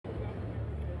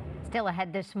Still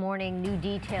ahead this morning, new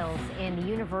details in the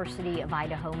University of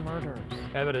Idaho murders.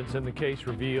 Evidence in the case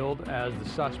revealed as the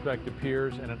suspect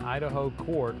appears in an Idaho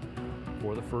court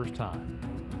for the first time.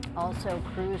 Also,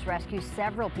 crews rescue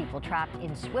several people trapped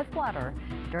in swift water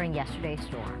during yesterday's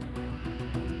storm.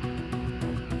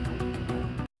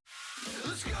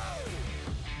 Let's go!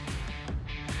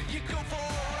 You go for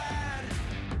a ride,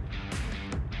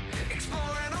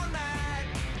 exploring all night,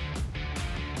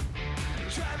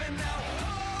 driving now.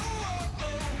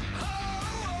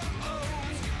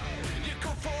 You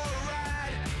go for a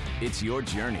ride. It's your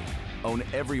journey. Own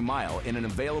every mile in an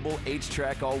available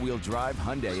H-Track all-wheel drive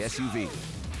Hyundai SUV.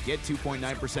 Get 2.9%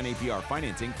 APR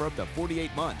financing for up to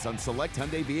 48 months on select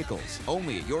Hyundai vehicles.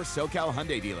 Only at your SoCal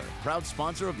Hyundai dealer. Proud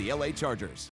sponsor of the LA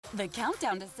Chargers. The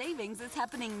countdown to savings is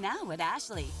happening now at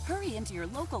Ashley. Hurry into your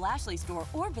local Ashley store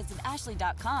or visit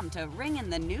ashley.com to ring in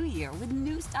the new year with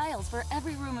new styles for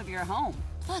every room of your home.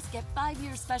 Plus, get 5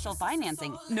 years special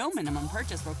financing. No minimum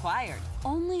purchase required.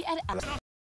 Only at Ashley.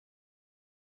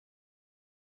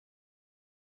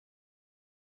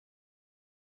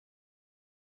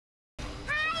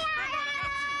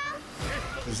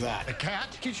 Is that a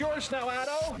cat? He's yours now,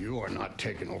 Otto. You are not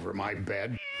taking over my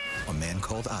bed. A Man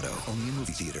Called Otto, only in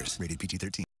movie theaters. Rated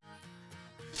PG-13.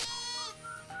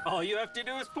 All you have to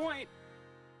do is point.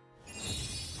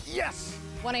 Yes!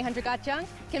 1-800-GOT-JUNK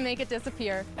can make it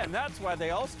disappear. And that's why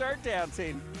they all start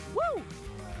dancing. Woo!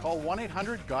 Call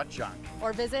 1-800-GOT-JUNK.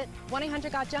 Or visit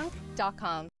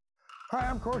 1-800-GOT-JUNK.com. Hi,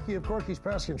 I'm Corky of Corky's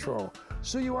Pest Control.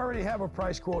 So you already have a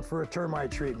price quote for a termite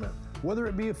treatment. Whether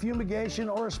it be a fumigation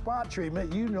or a spot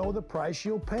treatment, you know the price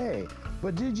you'll pay.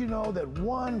 But did you know that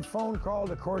one phone call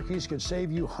to Corky's could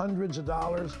save you hundreds of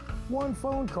dollars? One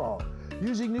phone call.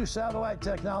 Using new satellite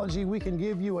technology, we can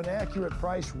give you an accurate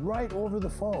price right over the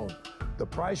phone. The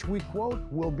price we quote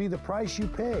will be the price you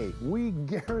pay. We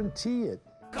guarantee it.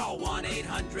 Call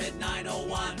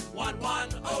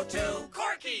 1-800-901-1102.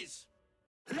 Corky's.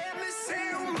 Let me see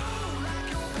you move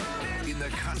like you're running. In the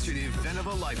concert event of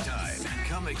a lifetime,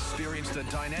 come experience the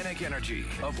dynamic energy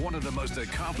of one of the most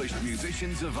accomplished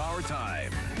musicians of our time,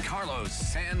 Carlos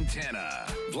Santana.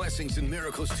 Blessings and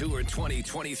Miracles Tour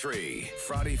 2023,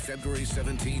 Friday, February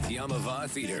 17th, Yamava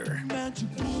Theater.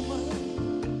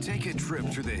 Take a trip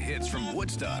through the hits from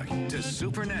Woodstock to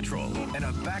Supernatural and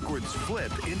a backwards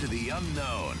flip into the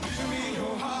unknown.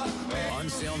 On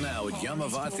sale now at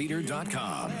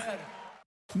YamavaTheater.com.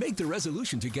 Make the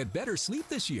resolution to get better sleep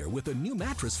this year with a new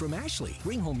mattress from Ashley.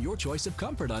 Bring home your choice of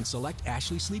comfort on select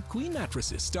Ashley Sleep Queen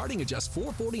mattresses starting at just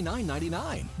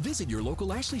 $449.99. Visit your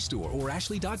local Ashley store or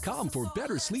ashley.com for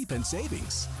better sleep and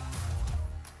savings.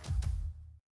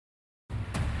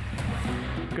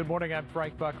 Good morning, I'm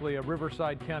Frank Buckley. A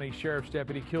Riverside County Sheriff's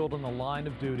deputy killed in the line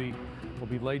of duty will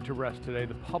be laid to rest today.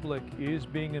 The public is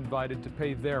being invited to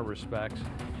pay their respects.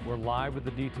 We're live with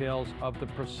the details of the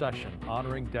procession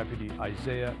honoring Deputy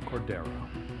Isaiah Cordero.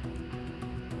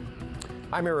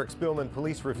 I'm Eric Spillman.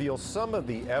 Police reveal some of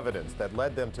the evidence that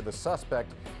led them to the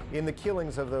suspect in the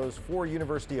killings of those 4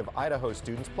 University of Idaho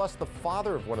students. Plus, the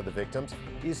father of one of the victims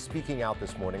is speaking out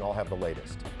this morning. I'll have the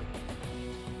latest.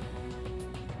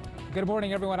 Good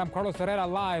morning, everyone. I'm Carlos Herrera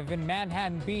live in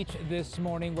Manhattan Beach this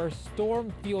morning, where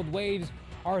storm-fueled waves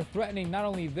are threatening not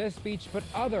only this beach, but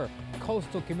other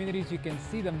coastal communities. You can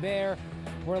see them there.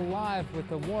 We're live with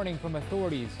a warning from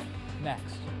authorities.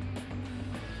 Next.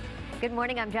 Good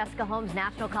morning, I'm Jessica Holmes.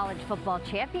 National College Football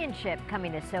Championship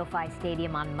coming to SoFi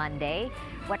Stadium on Monday.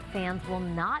 What fans will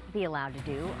not be allowed to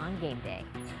do on game day.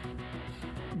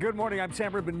 Good morning, I'm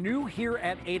Sam Rubin. New here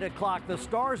at 8 o'clock. The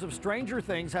stars of Stranger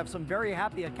Things have some very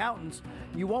happy accountants.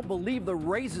 You won't believe the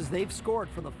raises they've scored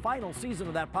for the final season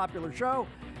of that popular show.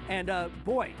 And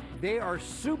boy, they are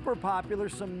super popular.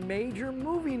 Some major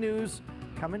movie news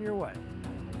coming your way.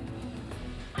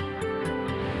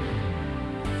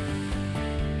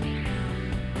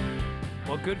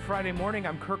 Well, good Friday morning.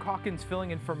 I'm Kirk Hawkins filling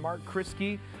in for Mark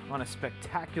Kriske on a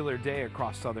spectacular day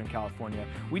across Southern California.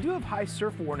 We do have high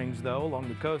surf warnings, though, along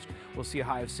the coast. We'll see a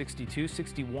high of 62,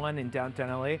 61 in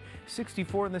downtown LA,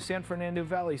 64 in the San Fernando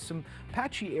Valley. Some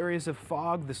patchy areas of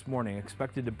fog this morning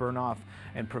expected to burn off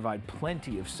and provide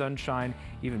plenty of sunshine,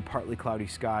 even partly cloudy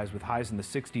skies with highs in the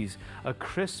 60s. A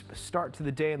crisp start to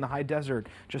the day in the high desert,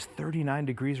 just 39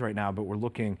 degrees right now, but we're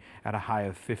looking at a high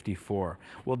of 54.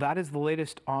 Well, that is the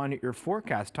latest on your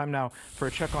forecast. Time now for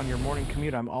a check on your morning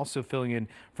commute. I'm also filling in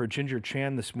for Ginger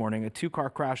Chan this morning. A 2-car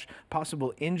crash,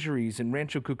 possible injuries in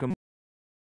Rancho Cucamonga.